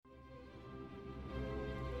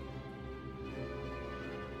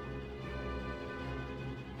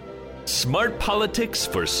Smart politics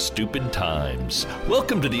for stupid times.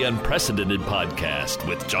 Welcome to the Unprecedented Podcast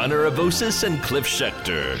with John Aravosis and Cliff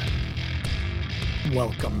Schechter.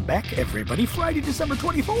 Welcome back, everybody. Friday, December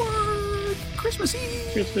 24th, Christmas Eve.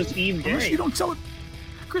 Christmas Eve day. Unless you don't celebrate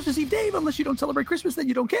Christmas Eve, Dave. Unless you don't celebrate Christmas, then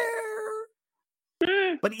you don't care.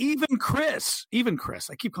 But even Chris,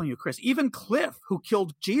 I keep calling you Chris, even Cliff, who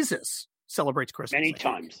killed Jesus, celebrates Christmas. Many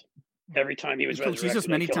times. Every time he was resurrected. Jesus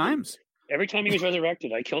many times. Every time he was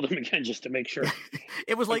resurrected, I killed him again just to make sure.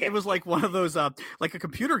 It was like one of those like a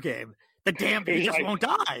computer game. The damn thing just won't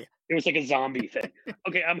die. It was like a zombie thing.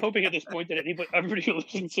 Okay, I'm hoping at this point that everybody who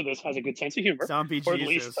listens to this has a good sense of humor, zombie or at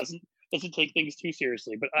Jesus. least doesn't take things too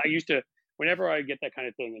seriously. But I used to, whenever I get that kind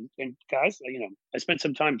of thing, and guys, I spent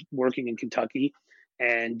some time working in Kentucky,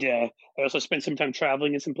 and I also spent some time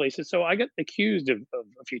traveling in some places. So I got accused of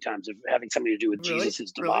a few times of having something to do with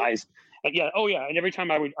Jesus' demise. And and every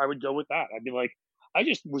time I would go with that. I'd be like, I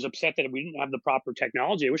just was upset that we didn't have the proper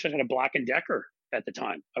technology. I wish I had a Black & Decker at the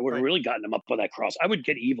time. I would have really gotten them up on that cross. I would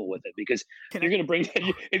get evil with it, because if you're going to bring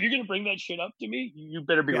that shit up to me, you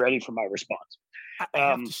better be ready for my response.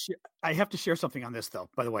 I have to share something on this, though.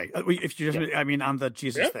 By the way, if you just, on the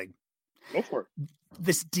Jesus thing. Go for it.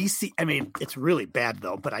 This DC, it's really bad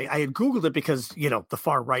though. But I had Googled it because the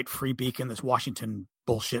far right Free Beacon, this Washington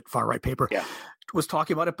bullshit far right paper, was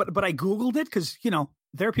talking about it. But I Googled it because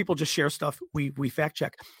there are people just share stuff. We fact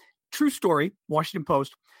check. True story. Washington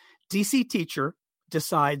Post. DC teacher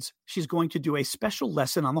decides she's going to do a special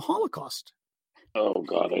lesson on the Holocaust. Oh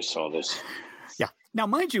God, I saw this. Yeah. Now,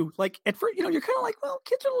 mind you, like at first, you're kind of like, well,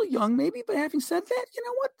 kids are a little young, maybe. But having said that, you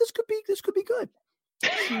know what? This could be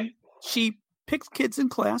good. She picks kids in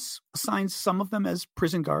class, assigns some of them as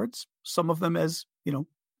prison guards, some of them as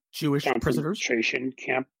Jewish prisoners. Concentration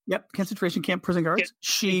camp. Yep, concentration camp prison guards.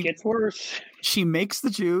 It gets worse. She makes the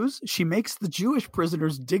Jewish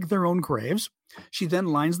prisoners dig their own graves. She then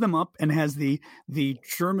lines them up and has the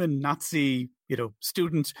German Nazi,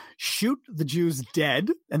 students shoot the Jews dead,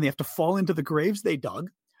 and they have to fall into the graves they dug.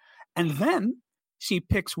 And then she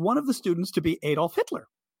picks one of the students to be Adolf Hitler.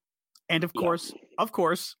 And of course,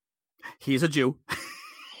 he's a Jew.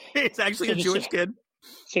 It's actually a Jewish kid.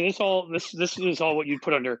 So this is all what you'd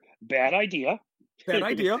put under bad idea. Bad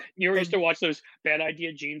idea. You used to watch those Bad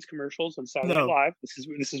Idea Jeans commercials on Saturday Night Live.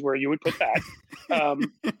 This is where you would put that.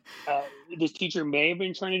 This teacher may have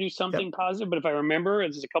been trying to do something positive, but if I remember,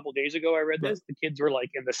 this is a couple of days ago I read this. The kids were like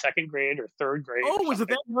in the second grade or third grade. Oh, was it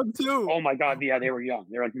that one too? Oh my God, yeah, they were young.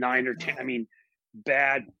 They were like 9 or 10.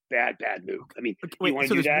 Bad move. You want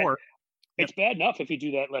to do that? More. It's bad enough if you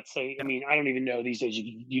do that. Let's say, I don't even know these days.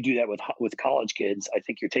 You do that with college kids. I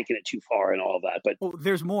think you're taking it too far and all of that. But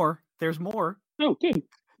there's more. Oh, good.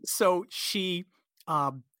 So she,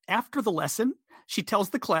 after the lesson, she tells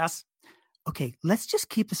the class, "Okay, let's just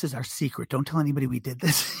keep this as our secret. Don't tell anybody we did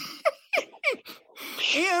this."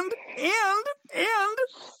 and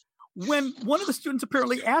when one of the students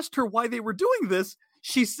apparently asked her why they were doing this,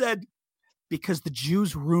 she said, "Because the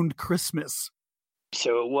Jews ruined Christmas."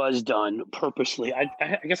 So it was done purposely. I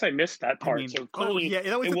guess I missed that part. So clearly,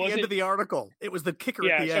 that was at the end of the article. It was the kicker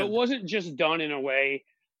at the end. So it wasn't just done in a way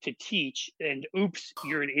to teach and oops,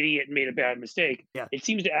 you're an idiot and made a bad mistake. Yeah. It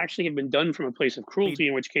seems to actually have been done from a place of cruelty,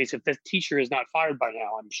 in which case, if the teacher is not fired by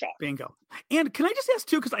now, I'm shocked. Bingo. And can I just ask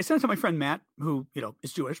too, because I sent it to my friend Matt, who,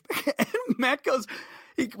 is Jewish. And Matt goes,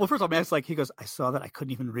 first of all, Matt's like, he goes, I saw that. I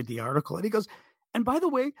couldn't even read the article. And he goes, and by the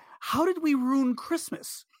way, how did we ruin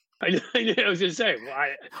Christmas? I was going to say,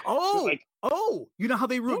 you know how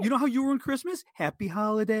they ruin? You know how you ruin Christmas? Happy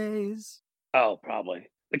holidays. Oh, probably.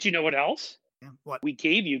 But you know what else? Yeah, what? We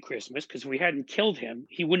gave you Christmas because we hadn't killed him.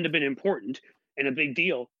 He wouldn't have been important and a big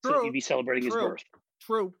deal. True. So you'd be celebrating his birth.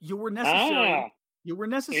 True. You were necessary. You were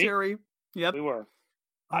necessary. Yep. We were.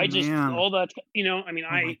 Oh, all that,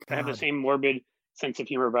 I have the same morbid sense of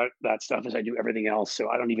humor about that stuff as I do everything else. So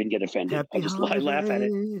I don't even get offended. I laugh at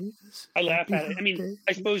it.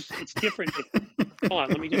 I suppose it's different. Hold on,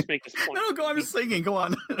 let me just make this point. No, go on. I'm singing. Go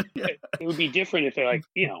on. It would be different if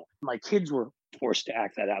my kids were forced to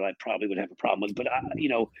act that out. I probably would have a problem with it. But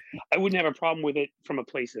I wouldn't have a problem with it from a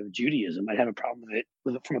place of Judaism. I'd have a problem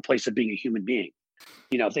with it from a place of being a human being.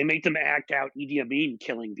 If they make them act out Idi Amin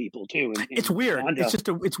killing people too. It's weird.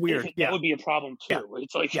 It's weird. That would be a problem too. Yeah.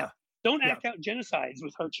 It's like, don't act out genocides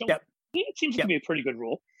with our children. Yep. It seems to be a pretty good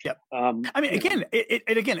rule. Yep.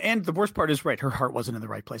 Again, and the worst part is right. Her heart wasn't in the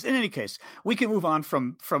right place. In any case, we can move on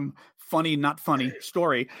from funny, not funny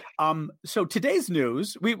story. So today's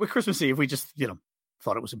news, with Christmas Eve, we just,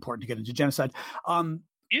 thought it was important to get into genocide.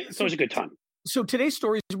 It's always a good time. So today's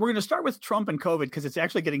story is we're going to start with Trump and COVID because it's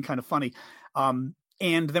actually getting kind of funny.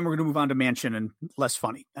 And then we're going to move on to Manchin and less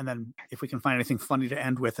funny. And then if we can find anything funny to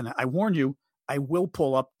end with, and I warn you, I will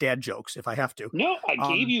pull up dad jokes if I have to. No, I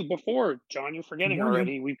gave you before, John. You're forgetting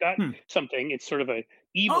already. We've got something. It's sort of a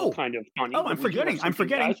evil kind of funny. Oh, I'm forgetting.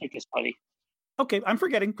 I think is funny. Okay, I'm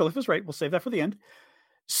forgetting. Cliff is right. We'll save that for the end.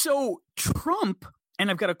 So Trump, and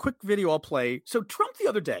I've got a quick video I'll play. So Trump the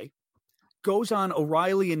other day goes on,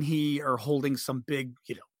 O'Reilly and he are holding some big,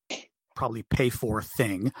 probably pay for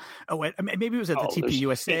thing. Oh, maybe it was at the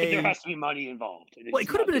TPUSA. There has to be money involved. Well, it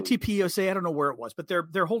could have been a TPUSA. I don't know where it was, but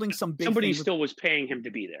they're holding some big. Somebody still was paying him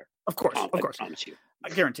to be there. Of course. I promise you.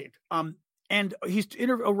 Guaranteed. And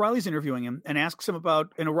O'Reilly's interviewing him and asks him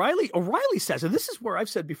about, and O'Reilly says, and this is where I've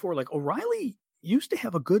said before, like O'Reilly used to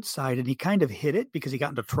have a good side and he kind of hid it because he got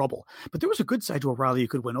into trouble. But there was a good side to O'Reilly you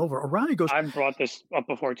could win over. O'Reilly goes, I've brought this up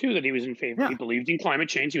before too, that he was in favor. Yeah. He believed in climate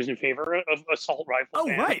change. He was in favor of assault rifles. Oh,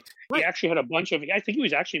 right. He actually had a bunch of, I think he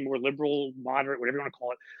was actually more liberal, moderate, whatever you want to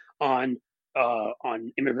call it,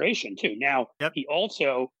 on immigration too. Now he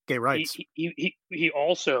also gay rights. He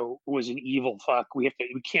also was an evil fuck. We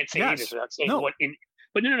can't say this without saying what in.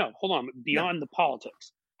 But no, hold on. Beyond the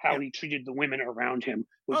politics, how he treated the women around him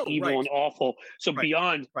was evil and awful. So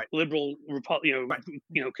beyond liberal,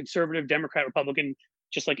 conservative, Democrat, Republican,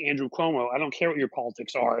 just like Andrew Cuomo, I don't care what your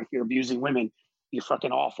politics are. If you're abusing women, you're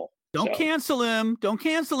fucking awful. Don't cancel him. Don't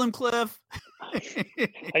cancel him, Cliff. I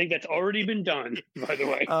think that's already been done, by the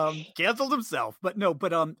way. Canceled himself. But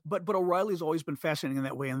O'Reilly's always been fascinating in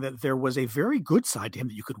that way, and that there was a very good side to him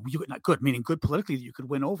that you could not good, meaning good politically, that you could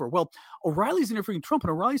win over. Well, O'Reilly's interviewing Trump,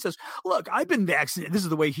 and O'Reilly says, look, I've been vaccinated. This is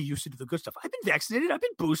the way he used to do the good stuff. I've been vaccinated. I've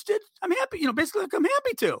been boosted. I'm happy. Basically, like, I'm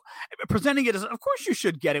happy to. Presenting it as, of course you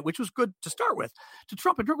should get it, which was good to start with. To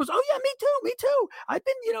Trump, and Trump goes, oh yeah, me too. I've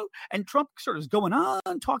been, and Trump sort of is going on,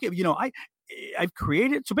 talking, I've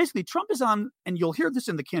created. So basically Trump is on, and you'll hear this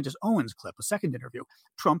in the Candace Owens clip, a second interview.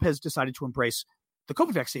 Trump has decided to embrace the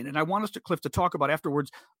COVID vaccine. And I want us Cliff, to talk about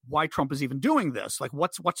afterwards why Trump is even doing this. Like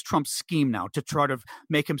what's Trump's scheme now to try to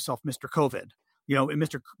make himself Mr. COVID?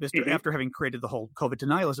 Mr. After having created the whole COVID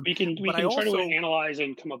denialism. We can try to analyze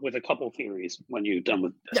and come up with a couple theories when you're done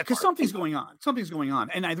with this. Yeah, because something's going on.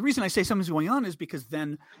 And the reason I say something's going on is because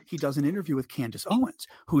then he does an interview with Candace Owens,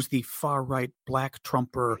 who's the far-right black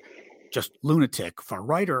Trumper, just lunatic,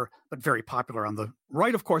 far-righter, but very popular on the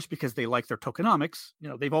right, of course, because they like their tokenomics.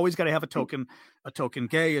 They've always got to have a token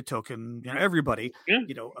gay, a token, everybody, a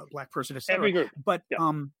black person, etc. But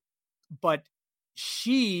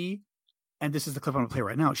she... And this is the clip I'm going to play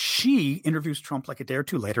right now. She interviews Trump like a day or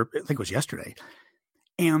two later, I think it was yesterday,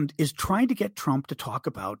 and is trying to get Trump to talk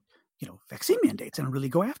about, vaccine mandates and really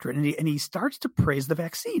go after it. And he starts to praise the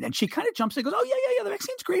vaccine. And she kind of jumps in and goes, oh, yeah, the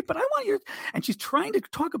vaccine's great, but I want yours. And she's trying to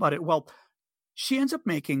talk about it. Well, she ends up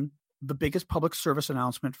making the biggest public service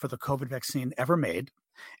announcement for the COVID vaccine ever made.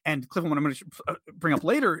 And Cliff, what I'm going to bring up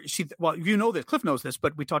later, Cliff knows this,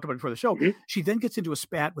 but we talked about it before the show. Mm-hmm. She then gets into a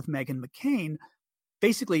spat with Meghan McCain.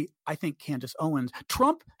 Basically, I think Candace Owens,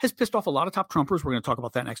 Trump has pissed off a lot of top Trumpers. We're going to talk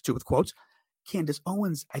about that next too with quotes. Candace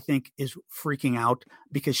Owens, I think, is freaking out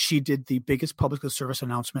because she did the biggest public service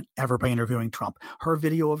announcement ever by interviewing Trump. Her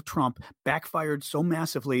video of Trump backfired so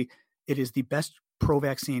massively, it is the best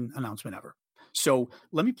pro-vaccine announcement ever. So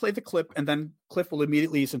let me play the clip, and then Cliff will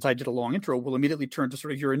immediately, since I did a long intro, will immediately turn to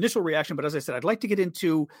sort of your initial reaction. But as I said, I'd like to get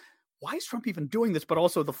into why is Trump even doing this, but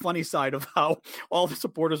also the funny side of how all the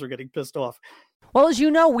supporters are getting pissed off. Well, as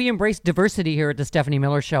you know, we embrace diversity here at the Stephanie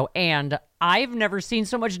Miller Show, and I've never seen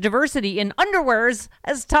so much diversity in underwears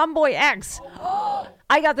as Tomboy X.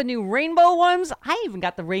 I got the new rainbow ones. I even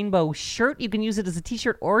got the rainbow shirt. You can use it as a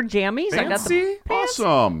t-shirt or jammies. Fancy? I got the pants,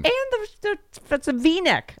 awesome. And that's a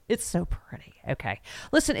V-neck. It's so pretty. Okay.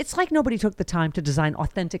 Listen, it's like nobody took the time to design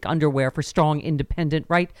authentic underwear for strong, independent,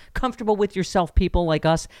 right? Comfortable with yourself people like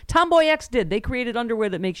us. Tomboy X did. They created underwear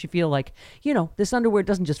that makes you feel like, this underwear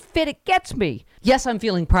doesn't just fit, it gets me. Yes, I'm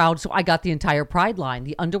feeling proud, so I got the entire Pride line.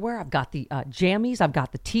 The underwear, I've got the jammies, I've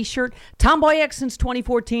got the t-shirt. Tomboy X since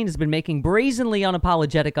 2014 has been making brazenly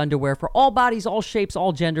unapologetic underwear for all bodies, all shapes,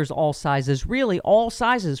 all genders, all sizes. Really, all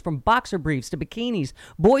sizes, from boxer briefs to bikinis,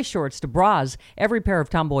 boy shorts to bras. Every pair of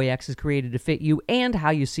Tomboy X is created to fit you and how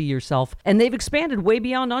you see yourself. And they've expanded way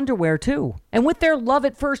beyond underwear, too. And with their love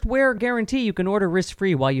at first wear guarantee, you can order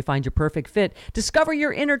risk-free while you find your perfect fit. Discover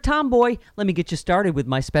your inner tomboy. Let me get you started with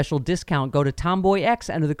my special discount. Go to Tomboy X,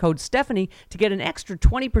 enter the code Stephanie to get an extra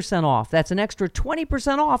 20% off. That's an extra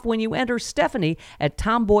 20% off when you enter Stephanie at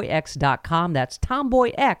tomboyx.com. That's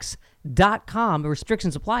tomboyx.com.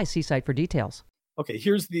 Restrictions apply. See site for details. Okay,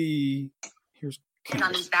 here's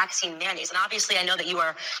on these vaccine mandates. And obviously, I know that you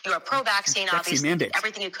are pro-vaccine. Obviously, you did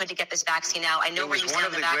everything you could to get this vaccine out. I know where you stand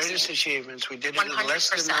on the vaccine. One of the greatest achievements. We did it in less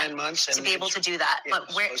than 9 months. To be able to do that. But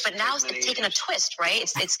now it's taken a twist, right?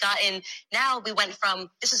 It's gotten, now we went from,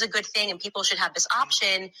 this is a good thing and people should have this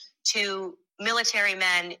option, to military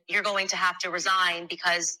men, you're going to have to resign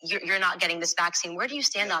because you're not getting this vaccine. Where do you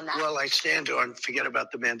stand on that? Well, I stand on, forget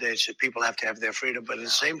about the mandates, that people have to have their freedom. But at the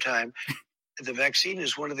same time, the vaccine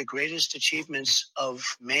is one of the greatest achievements of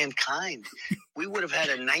mankind. We would have had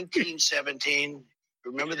in 1917,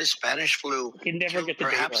 remember the Spanish flu, killed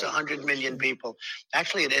perhaps 100 million people.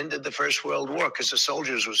 Actually, it ended the First World War because the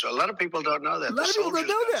soldiers were so, a lot of people don't know that. A lot of people don't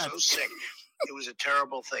know that. So sick. It was a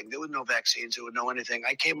terrible thing. There were no vaccines. There was no anything.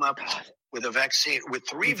 I came up with a vaccine, with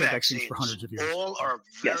 3 vaccines. For hundreds of years. All are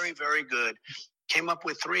very, very good. Came up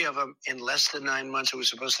with 3 of them in less than 9 months. It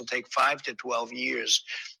was supposed to take 5 to 12 years.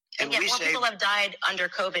 And yet more people have died under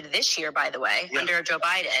COVID this year, by the way, under Joe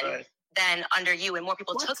Biden, than under you. And more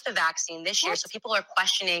people took the vaccine this year. So people are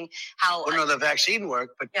questioning how... Well, no, the vaccine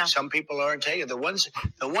worked, but some people aren't taking it. The ones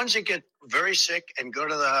that get very sick and go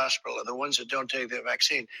to the hospital are the ones that don't take the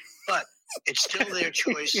vaccine. But it's still their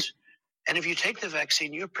choice. And if you take the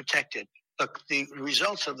vaccine, you're protected. Look, the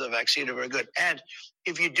results of the vaccine are very good. And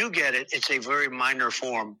if you do get it, it's a very minor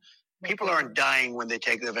form. People aren't dying when they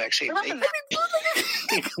take the vaccine. What the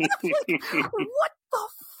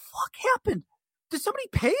fuck happened? Did somebody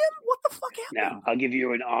pay him? What the fuck happened? Now, I'll give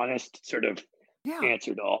you an honest sort of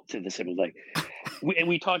answer to this. It was like,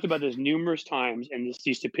 we talked about this numerous times, and this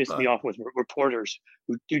used to piss me off with reporters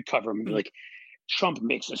who do cover him and be like, Trump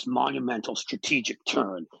makes this monumental strategic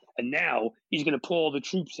turn, and now he's going to pull all the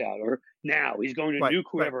troops out, or now he's going to nuke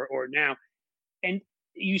whoever, or now. And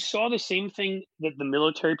you saw the same thing that the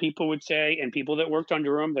military people would say, and people that worked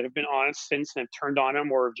under him that have been honest since and have turned on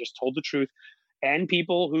him or have just told the truth, and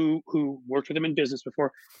people who worked with him in business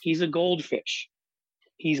before. He's a goldfish.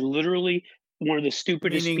 He's literally one of the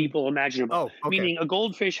stupidest people imaginable. Oh, okay. Meaning a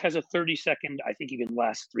goldfish has a 30-second, I think even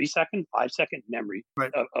less, 3-second, 5-second memory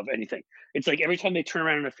of anything. It's like every time they turn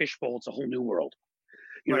around in a fishbowl, it's a whole new world.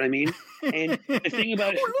 You know what I mean? And the thing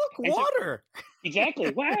about look, water.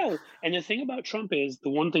 Exactly. Wow. And the thing about Trump is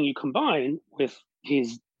the one thing you combine with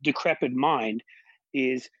his decrepit mind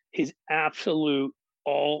is his absolute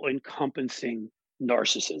all-encompassing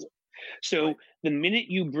narcissism. So the minute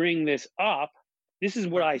you bring this up, this is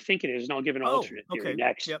what I think it is, and I'll give an alternate theory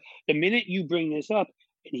next. Yep. The minute you bring this up,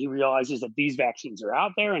 and he realizes that these vaccines are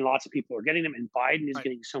out there and lots of people are getting them, and Biden is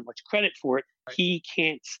getting so much credit for it, he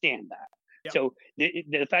can't stand that. Yep. So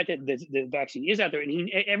the fact that the vaccine is out there, and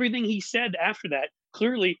everything he said after that,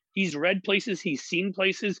 clearly he's read places, he's seen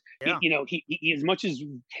places. Yeah. He as much as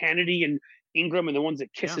Hannity and Ingram and the ones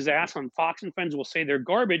that kiss his ass on Fox and Friends will say they're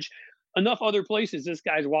garbage, enough other places this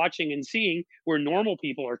guy's watching and seeing where normal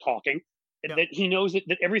people are talking that he knows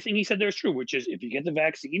that everything he said there is true, which is if you get the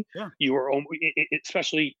vaccine, you are,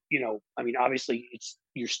 especially, obviously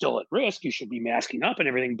you're still at risk. You should be masking up and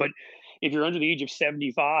everything. But if you're under the age of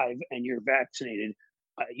 75 and you're vaccinated,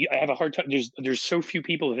 I have a hard time. There's so few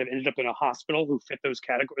people that have ended up in a hospital who fit those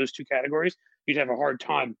two categories. You'd have a hard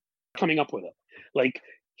time coming up with it.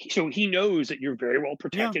 So he knows that you're very well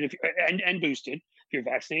protected if and boosted. If you're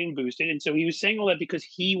vaccinated and boosted. And so he was saying all that because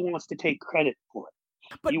he wants to take credit for it.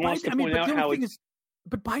 But he wants to point out how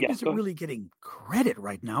but Biden isn't really getting credit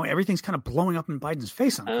right now. Everything's kind of blowing up in Biden's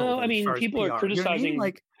face on COVID. People are criticizing. You know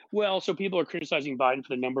what I mean? So people are criticizing Biden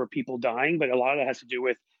for the number of people dying, but a lot of that has to do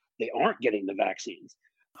with they aren't getting the vaccines.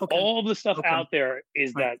 Okay. All of the stuff out there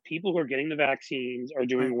is that people who are getting the vaccines are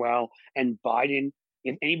doing well, and Biden,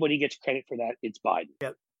 if anybody gets credit for that, it's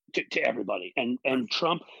Biden to everybody. And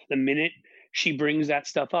Trump, the minute she brings that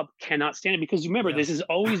stuff up, cannot stand it because remember, this has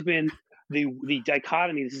always been the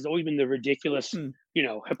dichotomy. This has always been the ridiculous,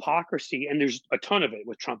 hypocrisy. And there's a ton of it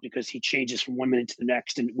with Trump because he changes from one minute to the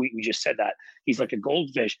next. And we just said that he's like a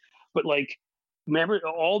goldfish. But remember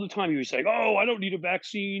all the time he was saying, "Oh, I don't need a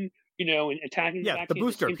vaccine," and attacking the vaccine. The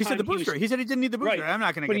booster. He said the booster. He said he didn't need the booster. Right. I'm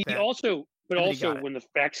not going to get that. But also, when the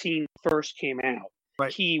vaccine first came out,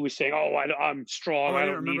 he was saying, "Oh, I'm strong. I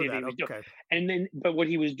don't need it." Okay. And then, but what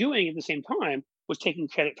he was doing at the same time was taking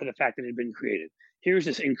credit for the fact that it had been created. Here's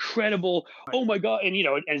this incredible, oh my God. And,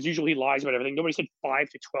 as usual, he lies about everything. Nobody said 5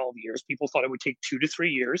 to 12 years. People thought it would take 2 to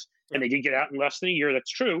 3 years, and they did get out in less than a year.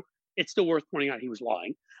 That's true. It's still worth pointing out he was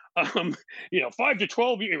lying. 5 to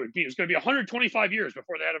 12 years, it's going to be 125 years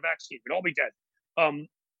before they had a vaccine. We'd all be dead.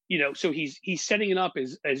 So he's setting it up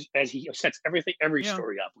as he sets every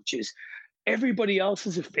story up, which is everybody else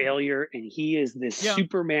is a failure, and he is this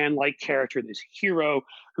Superman-like character, this hero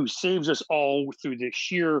who saves us all through the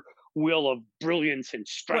sheer will of brilliance and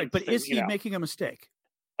strength. Right, but is he making a mistake?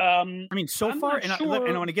 I mean, so far, and I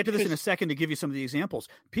want to get to this in a second to give you some of the examples.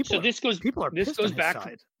 People are pissed on his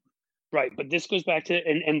side. Right, but this goes back to,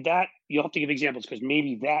 and that, you'll have to give examples because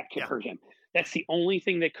maybe that could hurt him. That's the only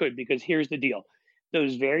thing that could, because here's the deal.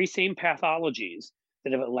 Those very same pathologies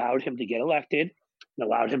that have allowed him to get elected and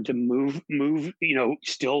allowed him to move,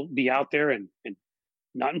 still be out there and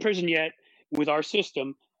not in prison yet with our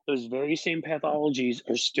system, those very same pathologies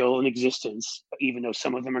are still in existence, even though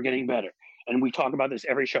some of them are getting better. And we talk about this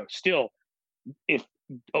every show. Still, if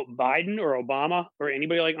Biden or Obama or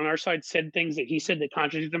anybody like on our side said things that he said that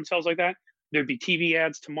contradict themselves like that, there'd be TV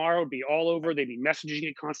ads tomorrow, it'd be all over. They'd be messaging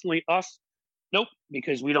it constantly. Us, nope,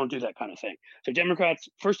 because we don't do that kind of thing. So Democrats,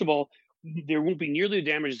 first of all, there won't be nearly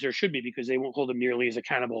the damage as there should be because they won't hold them nearly as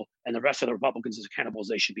accountable and the rest of the Republicans as accountable as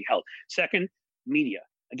they should be held. Second, media.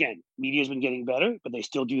 Again, media's been getting better, but they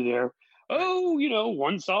still do their,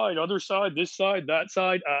 one side, other side, this side, that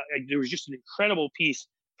side. There was just an incredible piece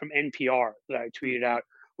from NPR that I tweeted out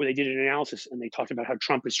where they did an analysis and they talked about how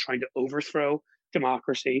Trump is trying to overthrow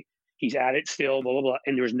democracy. He's at it still, blah, blah, blah.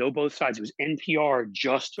 And there was no both sides. It was NPR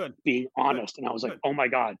just being honest. And I was like, oh my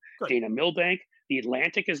God, Dana Milbank, The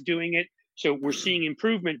Atlantic is doing it. So we're seeing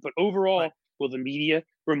improvement. But overall, will the media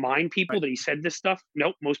remind people that he said this stuff?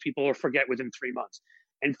 Nope. Most people will forget within 3 months.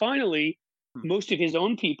 And finally, most of his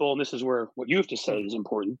own people, and this is where what you have to say is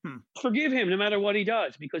important, forgive him no matter what he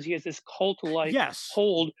does because he has this cult-like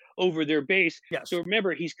hold over their base. So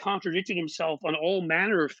remember, he's contradicted himself on all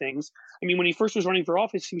manner of things. I mean, when he first was running for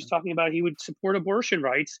office, he was talking about he would support abortion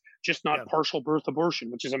rights, just not partial birth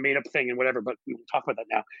abortion, which is a made-up thing and whatever, but we won't talk about that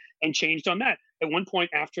now, and changed on that. At one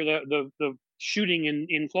point after the shooting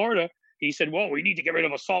in Florida, he said, well, we need to get rid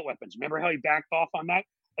of assault weapons. Remember how he backed off on that?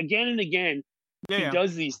 Again and again, he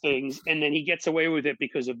does these things, and then he gets away with it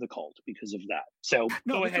because of the cult, because of that. So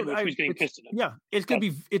go ahead with who's getting pissed at him. Yeah, it's going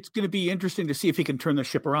to be interesting to see if he can turn the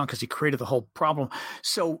ship around because he created the whole problem.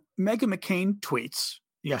 So Meghan McCain tweets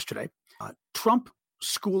yesterday, Trump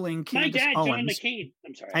schooling Candace Owens. John McCain.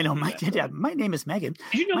 I'm sorry. I know my dad. My name is Meghan.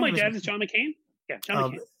 Did you know my dad is John McCain? Yeah,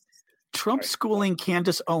 John McCain. Trump schooling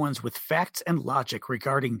Candace Owens with facts and logic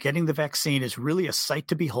regarding getting the vaccine is really a sight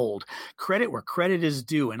to behold. Credit where credit is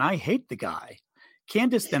due, and I hate the guy.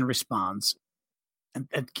 Candace then responds,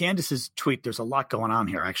 and Candace's tweet, there's a lot going on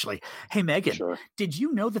here, actually. Hey, Meghan, did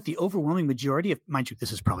you know that the overwhelming majority of, mind you,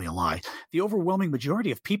 this is probably a lie, the overwhelming majority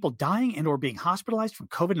of people dying and or being hospitalized from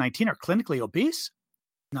COVID-19 are clinically obese?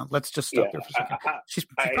 Now, let's just stop there for a second. She's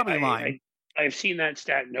probably lying. I've seen that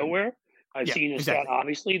stat nowhere. I've seen a stat,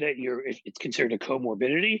 obviously, that it's considered a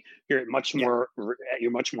comorbidity. You're much more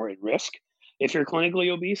at risk if you're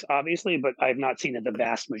clinically obese, obviously, but I've not seen that the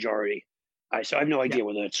vast majority. So I have no idea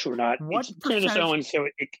whether it's true or not. What it's Candace Owens, so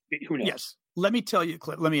who knows? Yes. Let me tell you,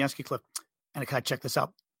 Cliff. Let me ask you, Cliff, and I kind of check this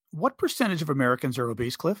out. What percentage of Americans are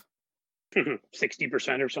obese, Cliff?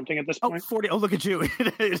 60% or something at this point. 40. Oh, look at you,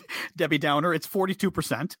 Debbie Downer. It's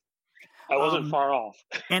 42%. I wasn't far off.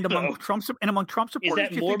 And among Trump supporters,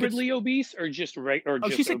 is that morbidly obese or just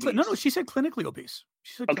she said obese? No. She said clinically obese.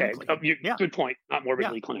 She said okay. Good point. Not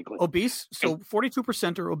morbidly, clinically obese. So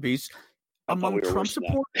 42% are obese. Among Trump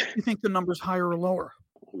supporters, do you think the number's higher or lower?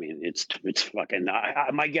 I mean, it's fucking.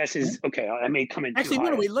 My guess is okay. I may come in. Actually,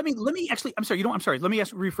 no. Wait. Let me actually. I'm sorry. I'm sorry. Let me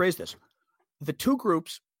rephrase this. The two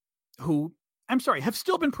groups who have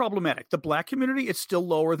still been problematic. The Black community, it's still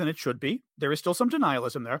lower than it should be. There is still some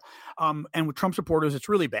denialism there. And with Trump supporters, it's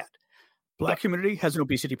really bad. Black community has an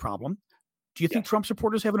obesity problem. Do you think Trump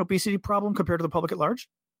supporters have an obesity problem compared to the public at large?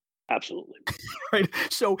 Absolutely. Right.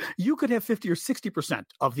 So you could have 50 or 60%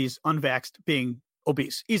 of these unvaxxed being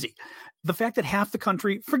obese. Easy. The fact that half the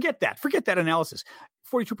country, forget that analysis.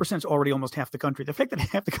 42% is already almost half the country. The fact that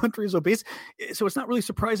half the country is obese, so it's not really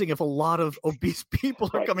surprising if a lot of obese people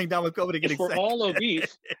are coming down with COVID and getting sick. We're all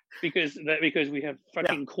obese because we have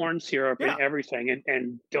fucking corn syrup and everything.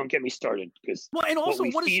 And don't get me started because and also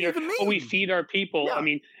what does it even mean? What we feed our people. I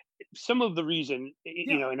mean, some of the reason,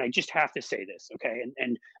 and I just have to say this, okay,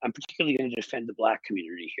 and I'm particularly going to defend the Black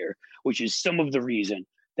community here, which is some of the reason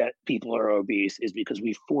that people are obese is because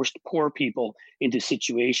we forced poor people into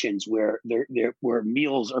situations where where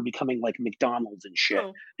meals are becoming like McDonald's and shit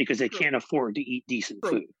because they can't afford to eat decent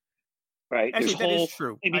food. Right. Actually, that is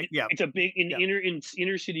true. It's a big in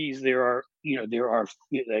inner cities. There are they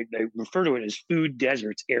refer to it as food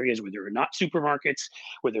deserts, areas where there are not supermarkets,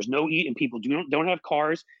 where there's no eat, and people don't have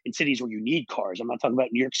cars. In cities where you need cars. I'm not talking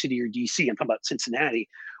about New York City or DC. I'm talking about Cincinnati,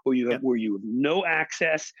 where you have no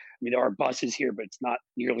access. I mean, there are buses here, but it's not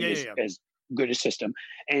nearly as good a system,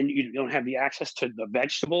 and you don't have the access to the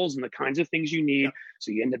vegetables and the kinds of things you need.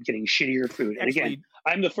 So you end up getting shittier food. And again,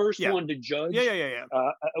 I'm the first one to judge.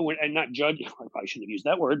 And not judge. I probably shouldn't have used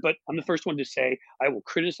that word, but I'm the first one to say I will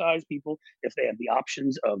criticize people if they have the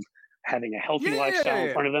options of having a healthy lifestyle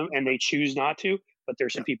in front of them and they choose not to. But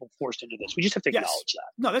there's some people forced into this. We just have to acknowledge that.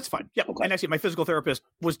 No, that's fine. Yeah. Okay. And actually, my physical therapist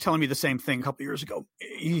was telling me the same thing a couple of years ago.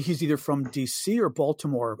 He's either from D.C. or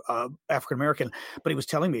Baltimore, African-American. But he was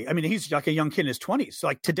telling me, I mean, he's like a young kid in his 20s. So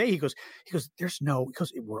like today, he goes,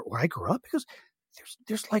 where I grew up, because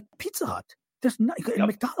there's like Pizza Hut. There's not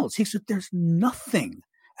McDonald's. He said, there's nothing.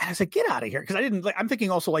 And I said, get out of here. Because I'm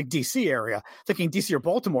thinking also like D.C. area, thinking D.C. or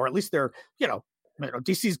Baltimore. At least they're,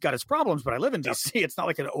 DC's got its problems, but I live in DC. It's not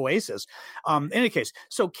like an oasis. In any case,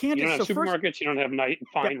 so Candace, you don't have supermarkets, you don't have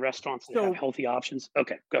fine restaurants that have healthy options.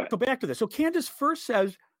 Okay, go ahead. So back to this. So Candace first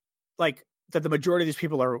says, like, that the majority of these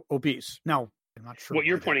people are obese. Now, I'm not sure. What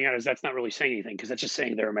you're pointing out is that's not really saying anything, because that's just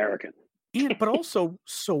saying they're American. But also,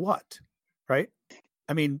 so what? Right?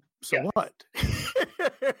 I mean, what?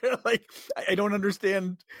 Like, I don't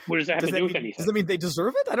understand. What does that have to do with anything? Does that mean they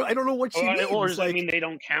deserve it? I don't know what she means. Or does that mean they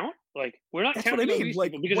don't count? Like, we're not counting obese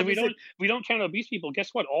people, because if we don't count obese people, guess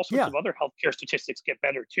what? All sorts of other healthcare statistics get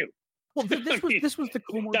better too. Well, this was the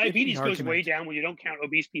comorbidity diabetes argument. Goes way down when you don't count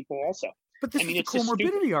obese people also. But this is the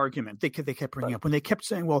comorbidity argument they kept bringing up when they kept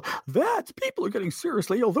saying, well, that people are getting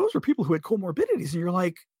seriously ill. Those are people who had comorbidities. And you're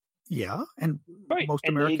like, yeah, and most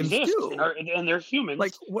Americans do. And they're humans,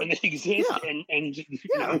 and they exist, and you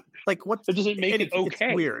know, like what? So does it make it okay?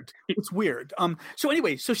 It's weird. It's weird. So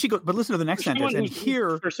anyway, so she goes, but listen to the next sentence. And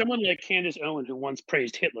here, for someone like Candace Owen, who once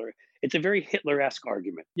praised Hitler, it's a very Hitler-esque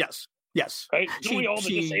argument. Yes. Right. Only all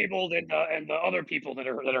the disabled and the other people that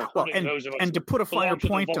are hurting those of us. And to put a finer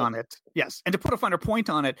point on it, and to put a finer point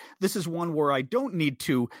on it, this is one where I don't need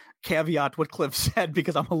to caveat what Cliff said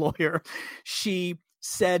because I'm a lawyer. She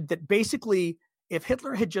said that basically if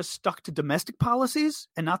Hitler had just stuck to domestic policies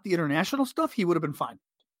and not the international stuff, he would have been fine.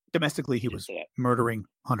 Domestically, he was murdering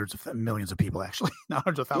hundreds of millions of people, actually, not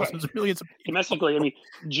hundreds of thousands of millions of people. Domestically, I mean,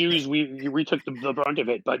 Jews, we took the brunt of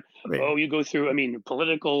it, but you go through,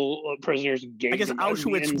 political prisoners. I guess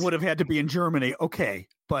Auschwitz would have had to be in Germany, okay,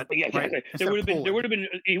 but there would have been.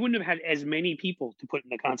 He wouldn't have had as many people to put in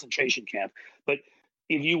the concentration camp, but.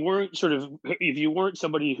 If you weren't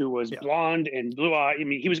somebody who was blonde and blue-eyed,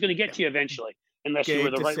 he was going to get to you eventually, unless you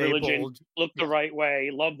were the right religion, looked the right way,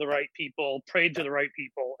 loved the right people, prayed to the right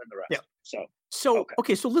people, and the rest. Yeah.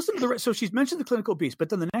 So listen to the rest. So she's mentioned the clinical beast, but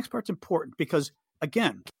then the next part's important because,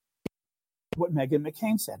 again, what Meghan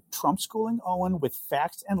McCain said, Trump schooling Owen with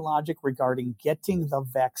facts and logic regarding getting the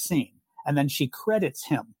vaccine. And then she credits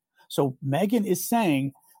him. So Meghan is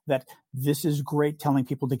saying that this is great, telling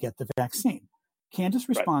people to get the vaccine. Candace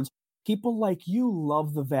responds, people like you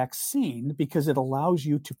love the vaccine because it allows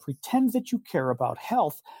you to pretend that you care about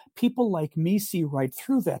health. People like me see right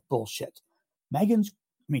through that bullshit.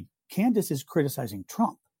 Candace is criticizing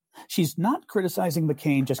Trump. She's not criticizing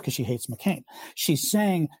McCain just because she hates McCain. She's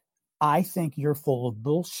saying, I think you're full of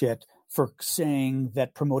bullshit for saying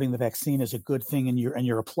that promoting the vaccine is a good thing and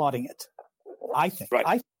you're applauding it. I think.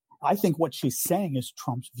 I think what she's saying is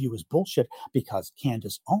Trump's view is bullshit because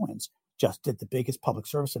Candace Owens just did the biggest public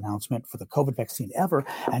service announcement for the COVID vaccine ever,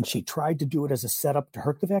 and she tried to do it as a setup to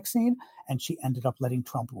hurt the vaccine, and she ended up letting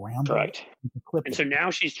Trump ramble. Right. And so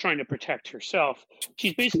now she's trying to protect herself.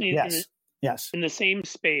 She's basically in the same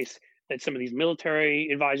space that some of these military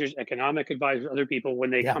advisors, economic advisors, other people,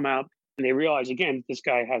 when they come out and they realize, again, this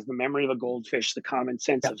guy has the memory of a goldfish, the common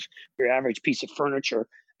sense of your average piece of furniture,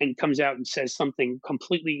 and comes out and says something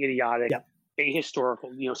completely idiotic.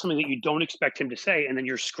 Ahistorical, something that you don't expect him to say, and then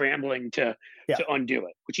you're scrambling to undo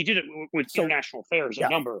it, which he did it with international affairs a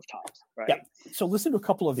number of times, right? Yeah. So listen to a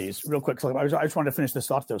couple of these real quick. So I just wanted to finish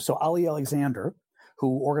this off, though. So Ali Alexander,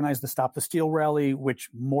 who organized the Stop the Steal rally, which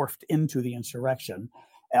morphed into the insurrection,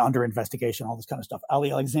 under investigation, all this kind of stuff. Ali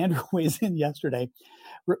Alexander weighs in yesterday.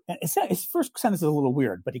 His first sentence is a little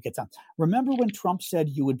weird, but he gets on. Remember when Trump said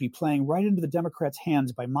you would be playing right into the Democrats'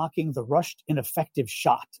 hands by mocking the rushed, ineffective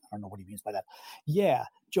shot? I don't know what he means by that. Yeah,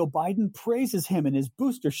 Joe Biden praises him in his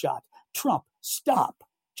booster shot. Trump, stop.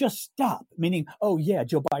 Just stop. Meaning, oh yeah,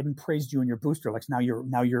 Joe Biden praised you in your booster. Like now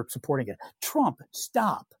you're supporting it. Trump,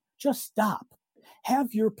 stop. Just stop.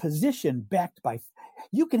 Have your position backed by.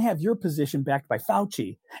 You can have your position backed by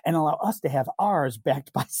Fauci and allow us to have ours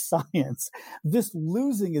backed by science. This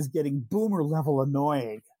losing is getting boomer level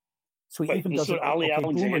annoying. So he even does what Ali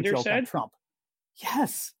Alexander said? Trump.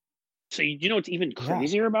 Yes. So you know what's even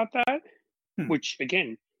crazier about that? Which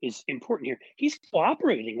again, is important here. He's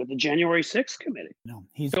cooperating with the January 6th committee. No,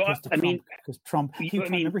 he's so because Trump.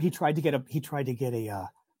 Remember, he tried to get a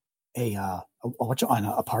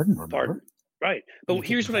pardon. Remember? Pardon. Right. But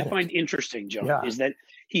here's what I find interesting, John, is that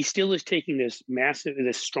he still is taking this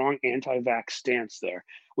strong anti-vax stance there,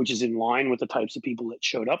 which is in line with the types of people that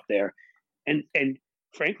showed up there. And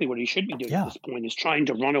frankly, what he should be doing at this point is trying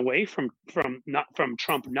to run away from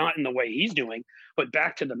Trump, not in the way he's doing, but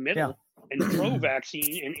back to the middle and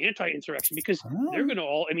pro-vaccine and anti-insurrection, because they're going to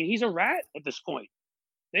all, I mean, he's a rat at this point.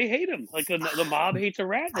 They hate him. Like the mob hates a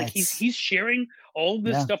rat. Like he's sharing all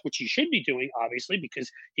this stuff, which he should be doing, obviously, because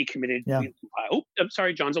he committed. I'm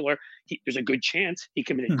sorry, John's a lawyer. There's a good chance he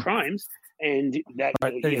committed crimes, and that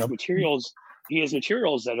he has materials. He has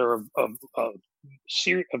materials that are of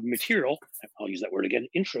material. I'll use that word again.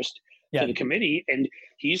 Interest to the committee, and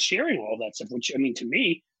he's sharing all that stuff. Which, I mean, to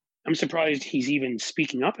me, I'm surprised he's even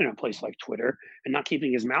speaking up in a place like Twitter and not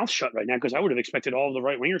keeping his mouth shut right now, because I would have expected all of the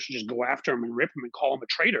right wingers to just go after him and rip him and call him a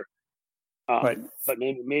traitor. But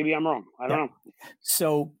maybe I'm wrong. I don't know.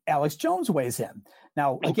 So Alex Jones weighs in.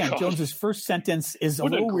 Now, again, Jones's first sentence is a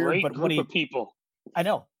little weird, but what people. I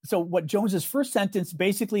know. So what Jones's first sentence,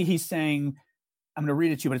 basically he's saying, I'm going to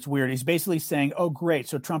read it to you, but it's weird. He's basically saying, oh, great.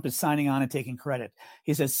 So Trump is signing on and taking credit.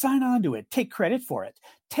 He says, sign on to it. Take credit for it.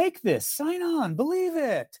 Take this. Sign on. Believe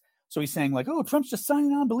it. So he's saying like, oh, Trump's just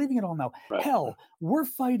signing on, believing it all now. Right. Hell, we're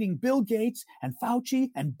fighting Bill Gates and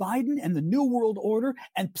Fauci and Biden and the New World Order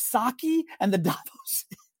and Psaki and the Davos.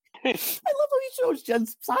 I love how he shows Jen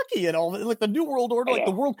Psaki and all, like the New World Order, like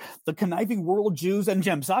the conniving world Jews and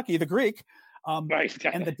Jen Psaki, the Greek, and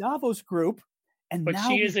the Davos group. And now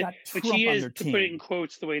we've got Trump on their team. To put it in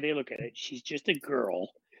quotes the way they look at it, she's just a girl.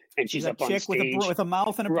 And she's up a on stage with a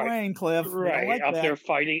mouth and a brain, Cliff. Right, like up there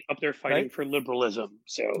fighting for liberalism.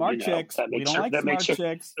 So smart chicks. That makes her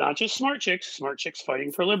chicks. Not just smart chicks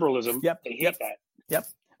fighting for liberalism. Yep, they hate that. Yep,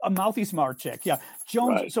 a mouthy smart chick. Yeah,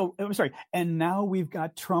 Jones. Right. So I'm sorry. And now we've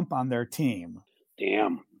got Trump on their team.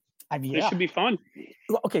 Damn. I mean, this should be fun.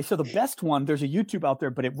 Okay, so the best one. There's a YouTube out there,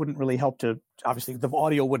 but it wouldn't really help to. Obviously, the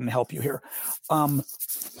audio wouldn't help you here.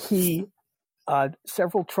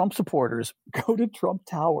 Several Trump supporters go to Trump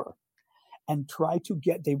Tower and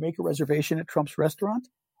they make a reservation at Trump's restaurant,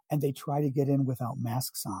 and they try to get in without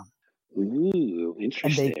masks on. Ooh,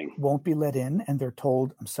 interesting. And they won't be let in, and they're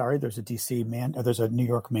told, I'm sorry, there's a New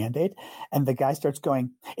York mandate. And the guy starts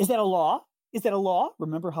going, is that a law? Is that a law?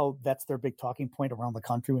 Remember how that's their big talking point around the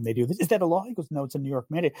country when they do this? Is that a law? He goes, no, it's a New York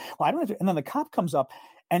mandate. Well, I don't have to. And then the cop comes up,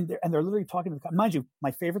 and they're literally talking to the cop. Mind you,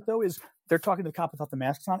 my favorite, though, is they're talking to the cop without the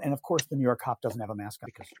masks on. And, of course, the New York cop doesn't have a mask on.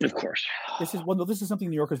 Because, of course. This is something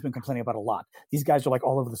New Yorkers have been complaining about a lot. These guys are like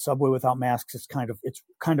all over the subway without masks. It's kind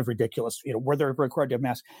of ridiculous, where they're required to have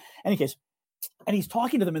masks. In any case, and he's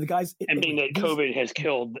talking to them, and the guys. Being that COVID has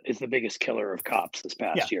killed is the biggest killer of cops this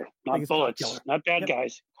past year. Not bullets, not bad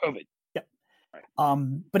guys. COVID.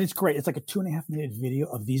 But it's great. It's like a 2.5-minute video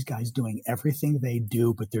of these guys doing everything they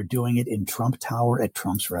do, but they're doing it in Trump Tower at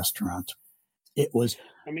Trump's restaurant. It was.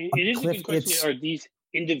 I mean, it is a good question. Are these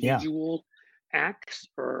individual acts,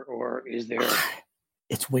 or is there?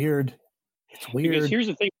 It's weird. Because here's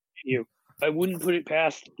the thing, I wouldn't put it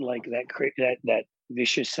past like that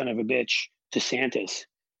vicious son of a bitch DeSantis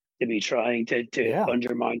to be trying to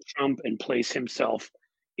undermine Trump and place himself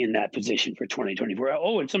in that position for 2024.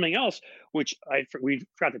 Oh, and something else, which we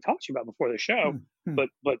forgot to talk to you about before the show, but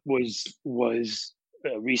was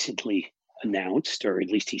recently announced, or at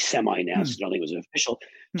least he semi-announced. I don't think it was official.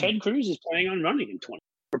 Ted Cruz is planning on running in 20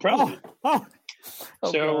 for president.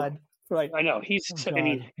 God. Right. I know I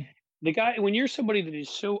mean, the guy. When you're somebody that is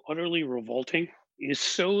so utterly revolting, is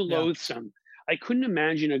so loathsome, I couldn't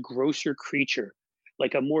imagine a grosser creature.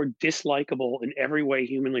 Like a more dislikable in every way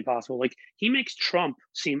humanly possible. Like he makes Trump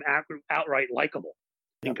seem outright likable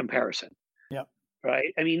in comparison. Yep.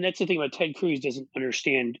 Right. I mean, that's the thing about Ted Cruz doesn't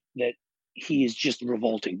understand that he is just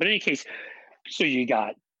revolting. But in any case, so you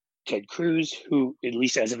got Ted Cruz, who at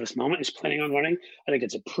least as of this moment is planning on running. I think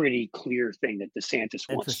it's a pretty clear thing that DeSantis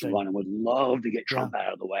wants to run and would love to get Trump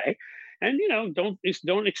out of the way. And don't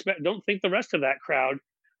think the rest of that crowd,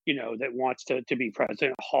 that wants to be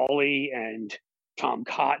president, Hawley and Tom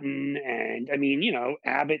Cotton, and I mean,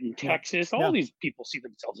 Abbott in Texas, all these people see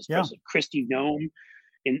themselves as president. Kristi Noem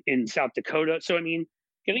in South Dakota. So, I mean,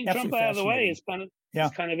 getting Trump out of the way is kind of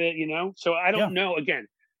it, So I don't know. Again,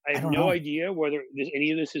 I have no idea whether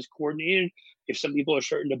any of this is coordinated. If some people are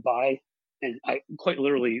starting to buy, and I quite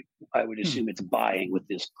literally, I would assume it's buying with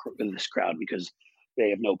this crowd because they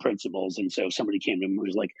have no principles. And so somebody came to him and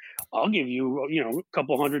was like, I'll give you, a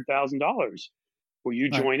couple $100,000. Will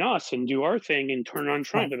you join us and do our thing and turn on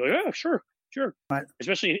Trump? They're like, oh, sure. Sure. Right.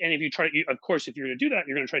 Especially, and if you're going to do that,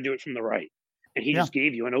 you're going to try to do it from the right. And he just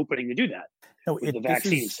gave you an opening to do that with the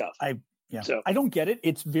vaccine stuff. I don't get it.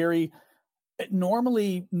 It's very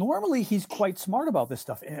normally he's quite smart about this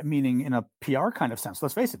stuff, meaning in a PR kind of sense.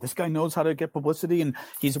 Let's face it, this guy knows how to get publicity, and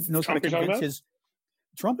he knows how to convince his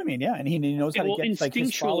Trump. And he knows how to get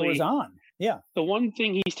his followers on. Yeah. The one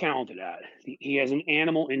thing he's talented at, he has an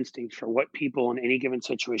animal instinct for what people in any given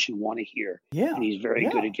situation want to hear. Yeah. And he's very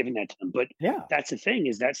good at giving that to them. But that's the thing,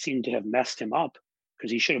 is that seemed to have messed him up,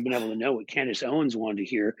 because he should have been able to know what Candace Owens wanted to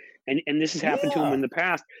hear. And this has happened to him in the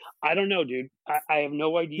past. I don't know, dude. I have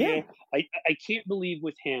no idea. Yeah. I can't believe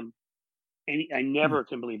with him, and I never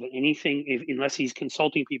can believe that anything, unless he's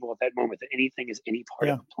consulting people at that moment, that anything is any part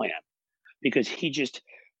of a plan. Because he just...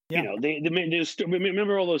 You know,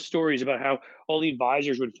 remember all those stories about how all the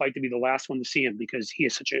advisors would fight to be the last one to see him because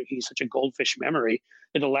he's such a goldfish memory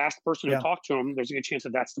that the last person to talk to him, there's a good chance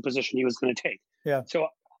that that's the position he was going to take. Yeah. So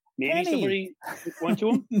maybe somebody went to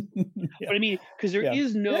him. But I mean, because there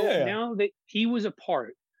is now that he was a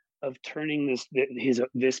part of turning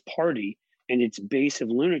this party and its base of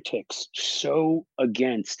lunatics so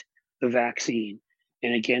against the vaccine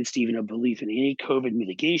and against even a belief in any COVID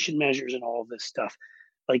mitigation measures and all of this stuff.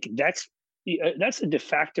 Like that's a de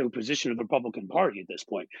facto position of the Republican Party at this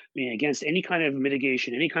point. I mean, against any kind of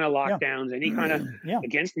mitigation, any kind of lockdowns, any kind of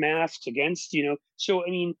against masks, against So I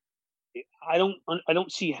mean, I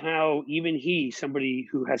don't see how even somebody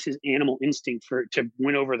who has his animal instinct to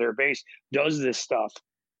win over their base, does this stuff,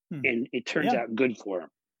 and it turns out good for him.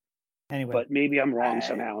 Anyway, but maybe I'm wrong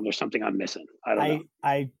somehow, and there's something I'm missing. I don't know.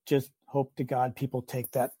 I just hope to God people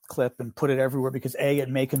take that clip and put it everywhere, because A, it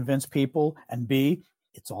may convince people, and B,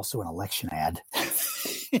 it's also an election ad.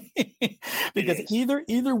 Because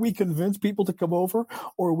either we convince people to come over,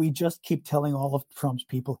 or we just keep telling all of Trump's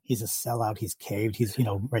people he's a sellout, he's caved, he's he's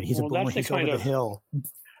a boomer, he's over the hill.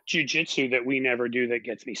 Jiu-jitsu that we never do that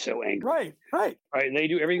gets me so angry. Right. They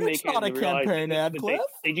do everything it's they can. It's not a campaign ad, Cliff.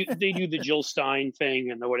 They do the Jill Stein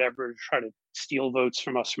thing and the whatever to try to steal votes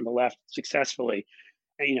from us from the left successfully,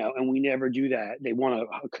 and we never do that. They won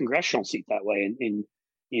a congressional seat that way in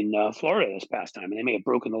Florida this past time, and they may have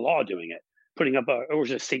broken the law doing it, putting up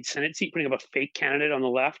a state Senate seat, putting up a fake candidate on the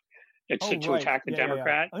left to attack the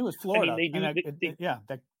Democrat. I think it was Florida. They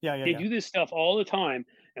do this stuff all the time,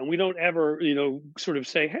 and we don't ever, sort of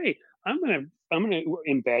say, "Hey, I'm gonna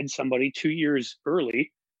embed somebody 2 years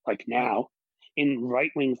early, like now, in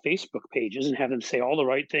right-wing Facebook pages and have them say all the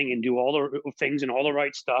right thing and do all the things and all the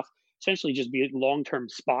right stuff. Essentially, just be long-term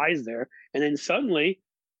spies there, and then suddenly."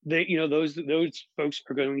 Those folks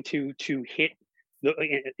are going to hit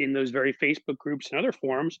in those very Facebook groups and other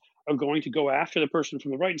forums are going to go after the person from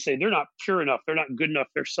the right and say they're not pure enough, they're not good enough,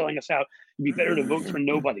 they're selling us out. It'd be better to vote for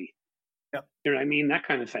nobody. Yep. You know what I mean? That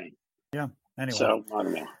kind of thing. Yeah. Anyway, so I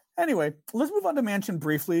don't know. Anyway, let's move on to Manchin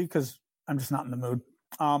briefly, because I'm just not in the mood.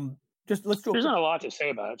 There's not a lot to say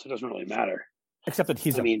about it, so it doesn't really matter. Except that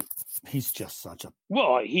he's just such a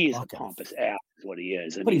he's a pompous ass, is what he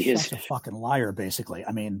is. He's such a fucking liar, basically.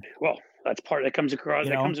 That's part that comes across.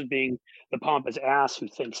 That comes with being the pompous ass who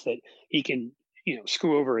thinks that he can,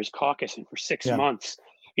 screw over his caucus, and for 6 months,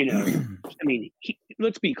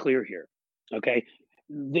 let's be clear here, okay?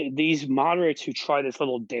 These moderates who try this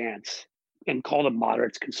little dance and call them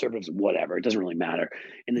moderates, conservatives, whatever, it doesn't really matter,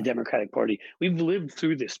 in the Democratic Party. We've lived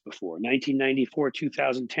through this before, 1994,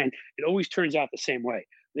 2010. It always turns out the same way.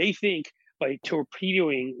 They think by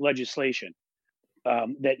torpedoing legislation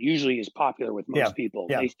that usually is popular with most people,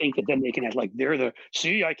 they think that then they can have, like,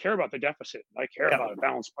 I care about the deficit. I care about a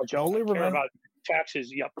balanced budget. I care about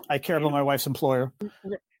taxes. Yep. I care about my wife's employer.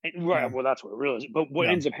 Right. Well, that's what it really is. But what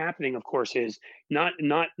ends up happening, of course, is not in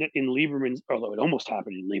Lieberman's, although it almost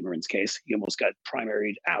happened in Lieberman's case. He almost got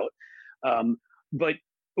primaried out. But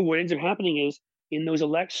what ends up happening is in those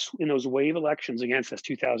wave elections against us,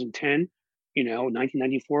 2010,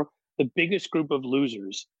 1994, the biggest group of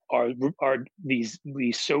losers are these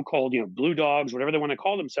so-called, blue dogs, whatever they want to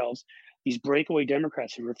call themselves, these breakaway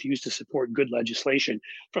Democrats who refuse to support good legislation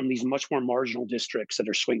from these much more marginal districts that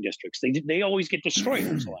are swing districts. They always get destroyed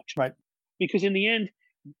in this election, right? Because in the end,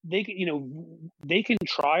 they can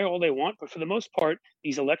try all they want, but for the most part,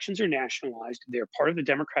 these elections are nationalized. They're part of the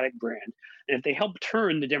Democratic brand, and if they help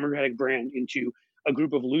turn the Democratic brand into a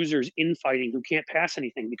group of losers infighting who can't pass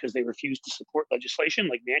anything because they refuse to support legislation,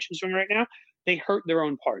 like Manchin's doing right now, they hurt their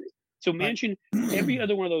own party. So Manchin, every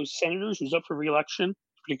other one of those senators who's up for re-election,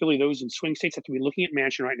 particularly those in swing states, have to be looking at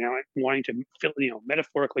Manchin right now and wanting to,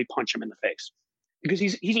 metaphorically punch him in the face, because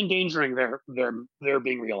he's endangering their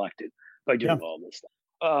being reelected by doing all this stuff.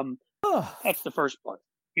 That's the first part.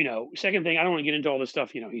 second thing, I don't want to get into all this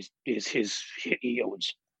stuff. He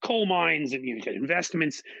owns coal mines and he's got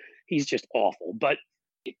investments. He's just awful. But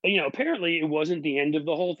apparently it wasn't the end of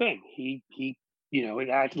the whole thing. He it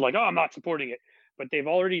acted like, I'm not supporting it. But they've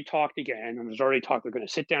already talked again, and there's already talk they're going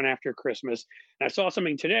to sit down after Christmas. And I saw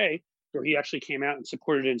something today where he actually came out and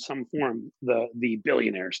supported in some form the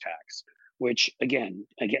billionaires tax, which again,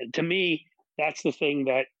 to me, that's the thing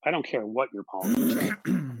that I don't care what your politics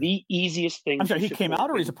are. The easiest thing. I'm sorry, he came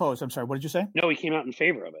out or he's opposed? I'm sorry, what did you say? No, he came out in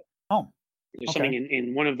favor of it. Oh, there's something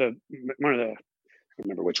in one of the I don't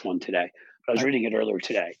remember which one today, but I was reading it earlier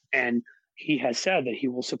today, and he has said that he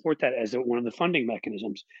will support that as one of the funding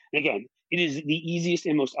mechanisms. And again, it is the easiest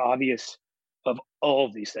and most obvious of all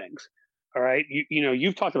of these things. All right.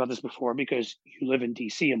 You've talked about this before because you live in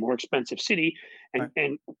DC, a more expensive city,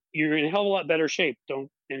 and you're in a hell of a lot better shape. Don't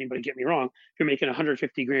anybody get me wrong. If you're making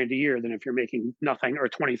 $150,000 a year than if you're making nothing or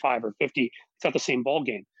 25 or 50, it's not the same ball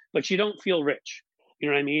game, but you don't feel rich. You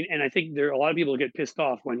know what I mean? And I think there are a lot of people get pissed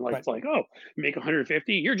off when it's like, oh, you make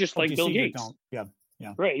 150, you're just like Bill Gates. Yeah.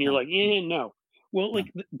 Yeah. Right. And you're like, no. Well,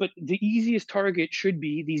 but the easiest target should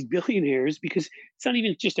be these billionaires, because it's not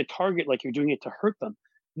even just a target like you're doing it to hurt them.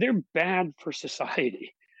 They're bad for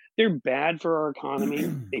society. They're bad for our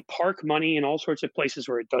economy. They park money in all sorts of places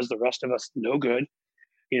where it does the rest of us no good,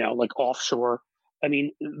 like offshore. I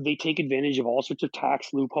mean, they take advantage of all sorts of tax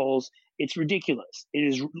loopholes. It's ridiculous. It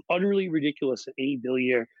is utterly ridiculous that any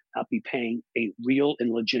billionaire not be paying a real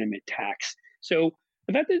and legitimate tax. So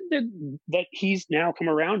the fact that he's now come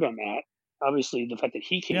around on that, obviously the fact that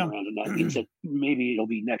he came around on that means that maybe it'll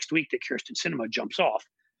be next week that Kyrsten Sinema jumps off.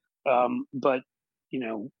 But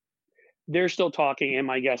they're still talking, and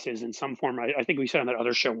my guess is in some form, I think we said on that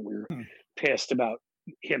other show when we were pissed about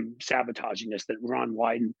him sabotaging this, that Ron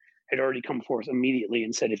Wyden had already come forth immediately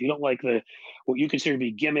and said, if you don't like what you consider to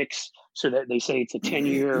be gimmicks, so that they say it's a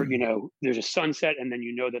 10-year, there's a sunset, and then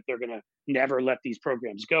that they're going to never let these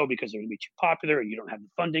programs go because they're going to be too popular and you don't have the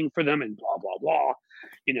funding for them and blah, blah, blah.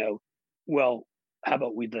 Well, how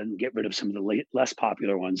about we then get rid of some of the less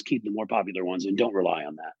popular ones, keep the more popular ones, and don't rely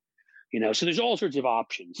on that. So there's all sorts of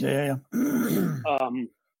options. Yeah. And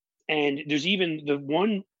there's even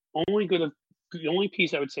the only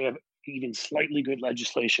piece I would say of even slightly good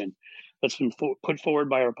legislation that's been put forward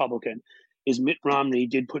by a Republican is Mitt Romney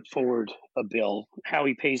did put forward a bill. How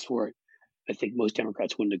he pays for it, I think most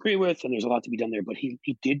Democrats wouldn't agree with, and there's a lot to be done there. But he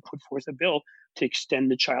did put forth a bill to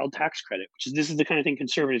extend the child tax credit, this is the kind of thing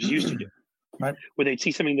conservatives used to do, right? Where they'd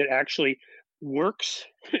see something that actually works.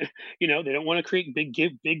 They don't want to create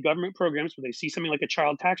big government programs, but they see something like a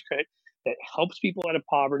child tax credit that helps people out of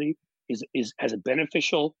poverty, has a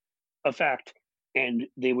beneficial effect, and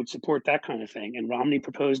they would support that kind of thing. And Romney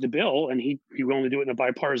proposed a bill, and he would only do it in a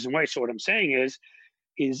bipartisan way. So what I'm saying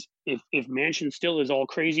is if Manchin still is all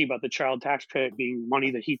crazy about the child tax credit being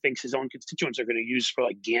money that he thinks his own constituents are going to use for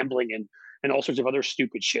like gambling and all sorts of other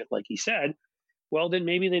stupid shit, like he said, well, then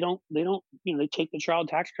maybe they take the child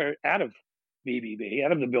tax credit out of BBB,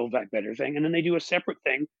 out of the Build Back Better thing, and then they do a separate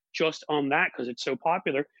thing just on that because it's so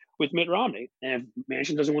popular with Mitt Romney. And if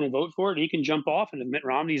Manchin doesn't want to vote for it, he can jump off, and if Mitt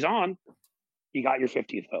Romney's on, you got your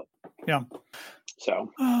 50th vote. Yeah.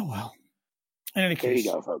 So. Oh, well. In any case, there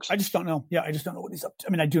you go, folks. I just don't know. Yeah, I just don't know what he's up to. I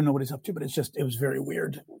mean, I do know what he's up to, but it was very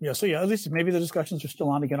weird. Yeah, so at least maybe the discussions are still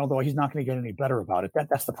on again, although he's not going to get any better about it.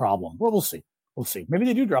 That's the problem. Well, we'll see. Maybe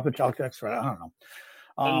they do drop the child tax credit. I don't know.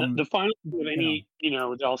 And the final of any,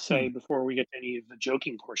 I'll say before we get to any of the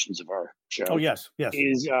joking portions of our show. Oh, yes.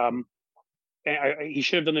 Is he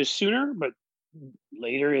should have done this sooner, but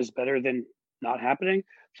later is better than not happening.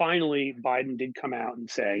 Finally, Biden did come out and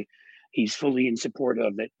say he's fully in support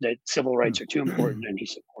of that civil rights are too important, and he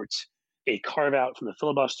supports a carve out from the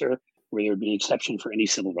filibuster where there would be an exception for any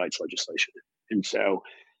civil rights legislation. And so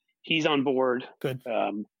he's on board. Good.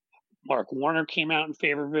 Mark Warner came out in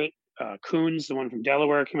favor of it. Coons, the one from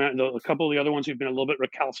Delaware, came out. A couple of the other ones who've been a little bit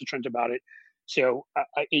recalcitrant about it. So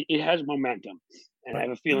it has momentum, and I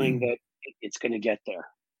have a feeling that it's going to get there.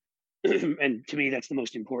 And to me, that's the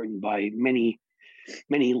most important by many,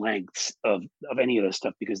 many lengths of any of this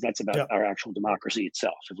stuff, because that's about our actual democracy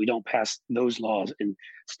itself. If we don't pass those laws and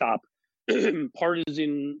stop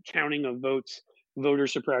partisan counting of votes, voter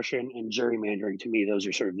suppression, and gerrymandering, to me, those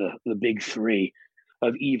are sort of the big three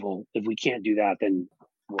of evil. If we can't do that, then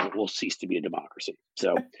we'll cease to be a democracy.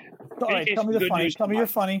 So, all right, tell me the funny. Tell me you're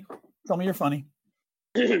funny. Tell me you're funny.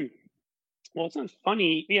 Well, it's not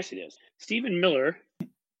funny. Yes, it is. Stephen Miller,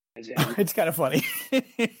 it's kind of funny.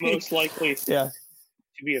 most likely to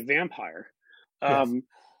be a vampire.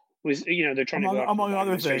 Was they're trying among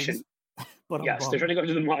other things. But yes, they're trying to go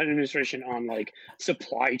to the Biden administration on like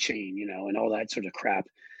supply chain, and all that sort of crap.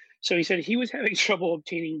 So he said he was having trouble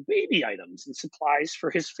obtaining baby items and supplies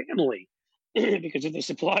for his family because of the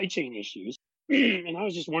supply chain issues. And I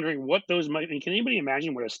was just wondering what those might mean. Can anybody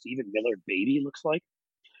imagine what a Stephen Miller baby looks like?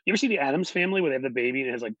 You ever see the Addams Family where they have the baby and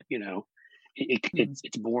it has like,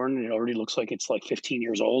 it's born and it already looks like it's like 15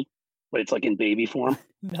 years old, but it's like in baby form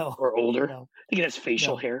or older. No. I think it has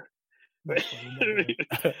facial hair.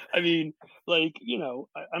 I mean, like,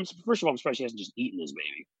 I'm first of all, I'm surprised he hasn't just eaten his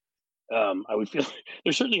baby. I would feel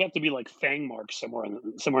there certainly have to be like fang marks somewhere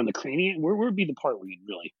in the cranium. Where would be the part where you'd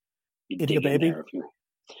eating a baby? If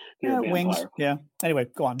you're wings. Yeah. Anyway,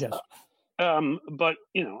 go on. Yes. But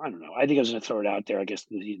I don't know. I think I was going to throw it out there. I guess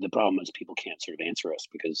the problem is people can't sort of answer us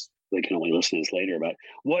because they can only listen to us later about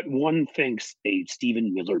what one thinks a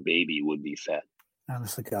Stephen Miller baby would be fed.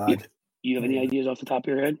 Honestly, God. You have any ideas off the top of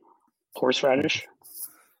your head? Horseradish?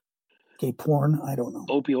 Gay porn? I don't know.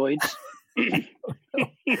 Opioids?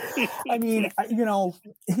 I mean,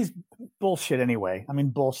 he's bullshit anyway. I mean,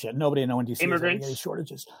 bullshit. Nobody in DC Immigrants? has any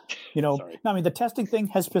shortages. No, I mean, the testing thing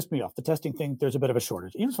has pissed me off. The testing thing, there's a bit of a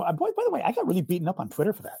shortage. Even so, by the way, I got really beaten up on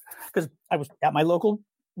Twitter for that because I was at my local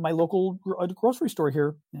grocery store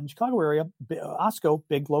here in the Chicago area, Osco,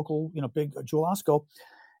 big local, big Jewel Osco,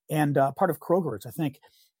 and part of Kroger's, I think,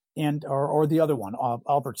 and or the other one,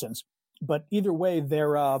 Albertsons. But either way,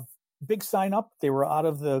 they're big sign up. They were out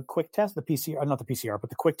of the quick test, the PCR, not the PCR, but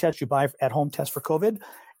the quick test you buy at home test for COVID.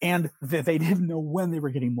 And they didn't know when they were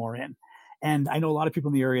getting more in. And I know a lot of people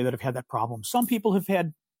in the area that have had that problem. Some people have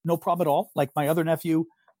had no problem at all. Like my nephew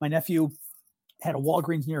had a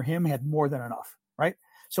Walgreens near him, had more than enough. Right.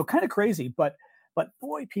 So kind of crazy, but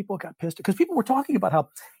boy, people got pissed because people were talking about how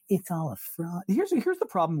it's all a fraud. Here's the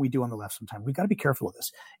problem we do on the left sometimes. We got to be careful of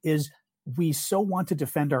this is we so want to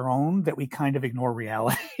defend our own that we kind of ignore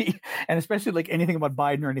reality. And especially like anything about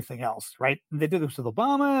Biden or anything else, right? They did this with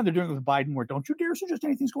Obama. They're doing it with Biden where don't you dare suggest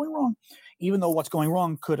anything's going wrong, even though what's going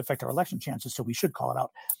wrong could affect our election chances. So we should call it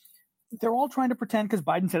out. They're all trying to pretend because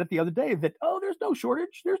Biden said it the other day that, there's no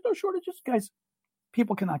shortage. There's no shortages. Guys,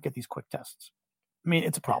 people cannot get these quick tests. I mean,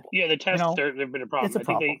 it's a problem. Yeah, the tests they've been a problem. It's a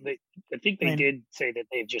problem. I think they did say that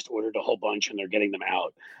they've just ordered a whole bunch and they're getting them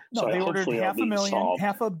out. No, so they ordered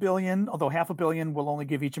half a billion, although half a billion will only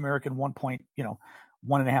give each American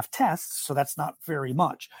 1.5 tests, so that's not very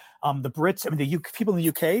much. The Brits, people in the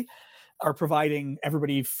UK are providing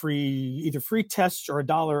everybody either free tests or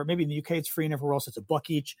 $1. Maybe in the UK it's free and everywhere else it's $1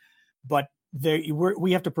 each. But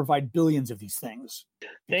we have to provide billions of these things.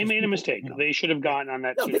 They made a mistake. They should have gotten on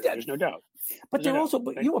that too. There's no doubt. But they're also,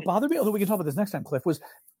 what bothered me, although we can talk about this next time, Cliff, was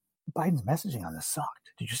Biden's messaging on this sucked.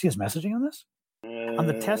 Did you see his messaging on this? On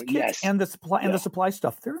the test kits and the supply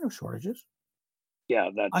stuff, there are no shortages. Yeah,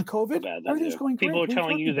 that's on COVID. Everything's going great. People are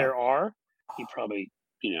telling you there are. You probably,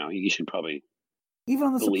 you should probably even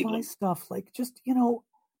on the supply stuff. Like, just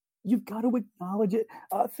you've got to acknowledge it.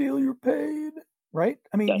 I feel your pain. Right?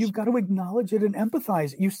 I mean, you've got to acknowledge it and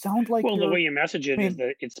empathize. You sound like the way you message it is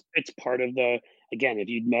that it's part of again, if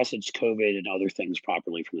you'd messaged COVID and other things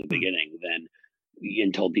properly from the beginning, then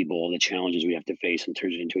and told people all the challenges we have to face and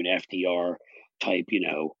turns it into an FDR type,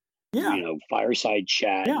 fireside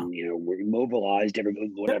chat and, we're mobilized,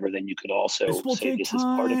 whatever, then you could also say this is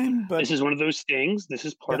part of this is one of those things. This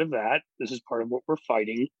is part of that. This is part of what we're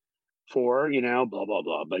fighting for, blah, blah,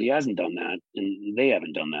 blah. But he hasn't done that and they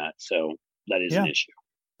haven't done that. So that is an issue.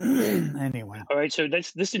 Anyway. All right. So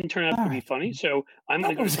this didn't turn out to be funny. So I'm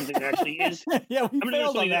going to go to something that actually is. Yeah, we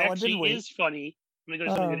failed on that one, didn't we? Is funny. I'm going to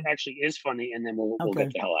go to something that actually is funny, and then we'll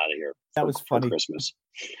get the hell out of here. That was funny. For Christmas.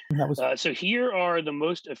 That was. So here are the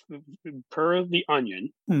most per the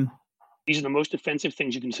Onion. These are the most offensive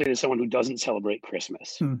things you can say to someone who doesn't celebrate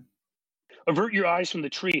Christmas. Avert your eyes from the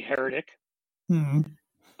tree, heretic. I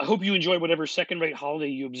hope you enjoy whatever second-rate holiday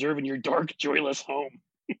you observe in your dark, joyless home.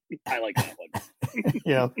 I like that one.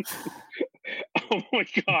 Yeah. Oh my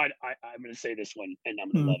God. I'm going to say this one and I'm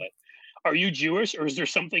going to love it. Are you Jewish or is there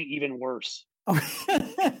something even worse?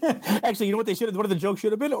 Actually, you know what one of the jokes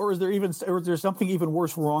should have been, or is there something even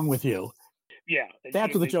worse wrong with you? Yeah.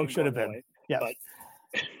 That's what the joke should have been. Yeah.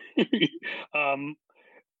 But,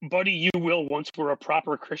 buddy, you will once we're a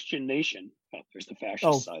proper Christian nation. Oh, there's the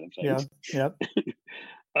fascist side of things.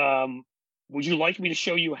 Yeah. Would you like me to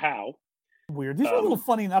show you how? Weird. These are a little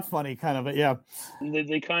funny, not funny, kind of. Yeah.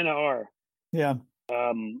 They kind of are. Yeah.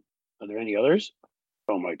 Are there any others?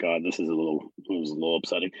 Oh my God, this is a little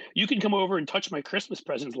upsetting. You can come over and touch my Christmas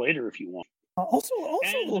presents later if you want. Also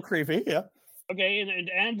a little creepy. Yeah. Okay,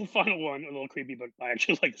 and the final one, a little creepy, but I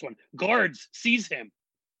actually like this one. Guards, seize him.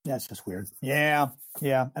 That's just weird. Yeah.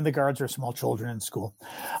 And the guards are small children in school.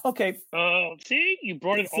 Okay. See, you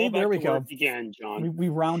brought it all back to work again, John. We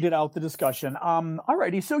rounded out the discussion. All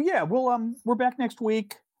righty. So yeah, we're back next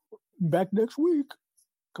week.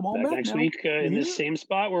 Come on back next now. week in the same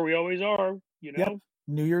spot where we always are. You know, yep.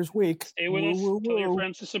 New Year's week. Stay with us. Tell your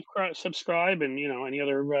friends to subscribe, and any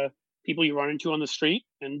other people you run into on the street.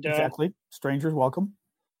 And exactly, strangers welcome.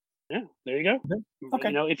 Yeah, there you go.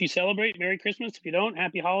 Okay. If you celebrate, Merry Christmas. If you don't,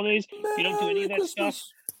 Happy Holidays. If you don't do any of that stuff,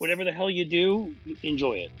 whatever the hell you do,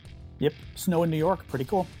 enjoy it. Yep. Snow in New York, pretty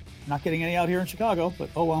cool. Not getting any out here in Chicago, but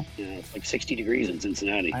oh well. Yeah, it's like 60 degrees in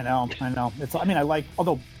Cincinnati. I know.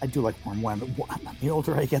 Although I do like warm weather. The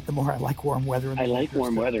older I get, the more I like warm weather. I like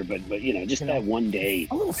warm weather, but that one day.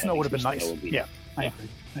 A little snow would have been nice. I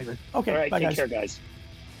agree. Okay. All right. Bye, take guys. care, guys.